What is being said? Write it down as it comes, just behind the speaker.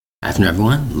Afternoon,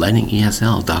 everyone.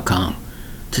 LightningESL.com.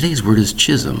 Today's word is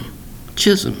schism.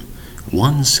 Schism.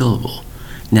 One syllable.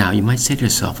 Now, you might say to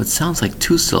yourself, it sounds like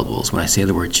two syllables when I say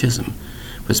the word schism,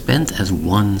 but it's spelled as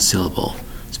one syllable,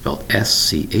 spelled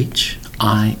S-C-H-I-S-M.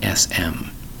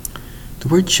 The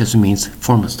word schism means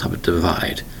formless type of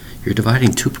divide. You're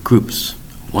dividing two groups,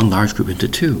 one large group into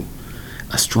two,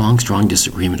 a strong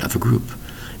disagreement of a group,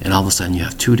 and all of a sudden you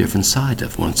have two different sides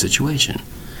of one situation.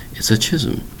 It's a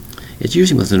schism. It's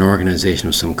usually with an organization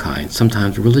of some kind,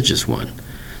 sometimes a religious one,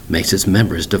 makes its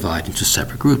members divide into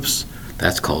separate groups.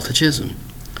 That's called a schism.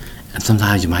 And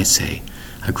sometimes you might say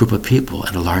a group of people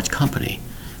at a large company.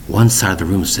 One side of the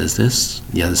room says this,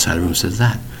 the other side of the room says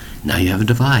that. Now you have a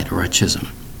divide or a schism.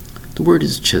 The word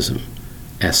is schism.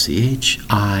 S-C-H-I-S-M.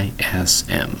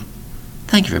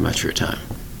 Thank you very much for your time.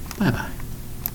 Bye-bye.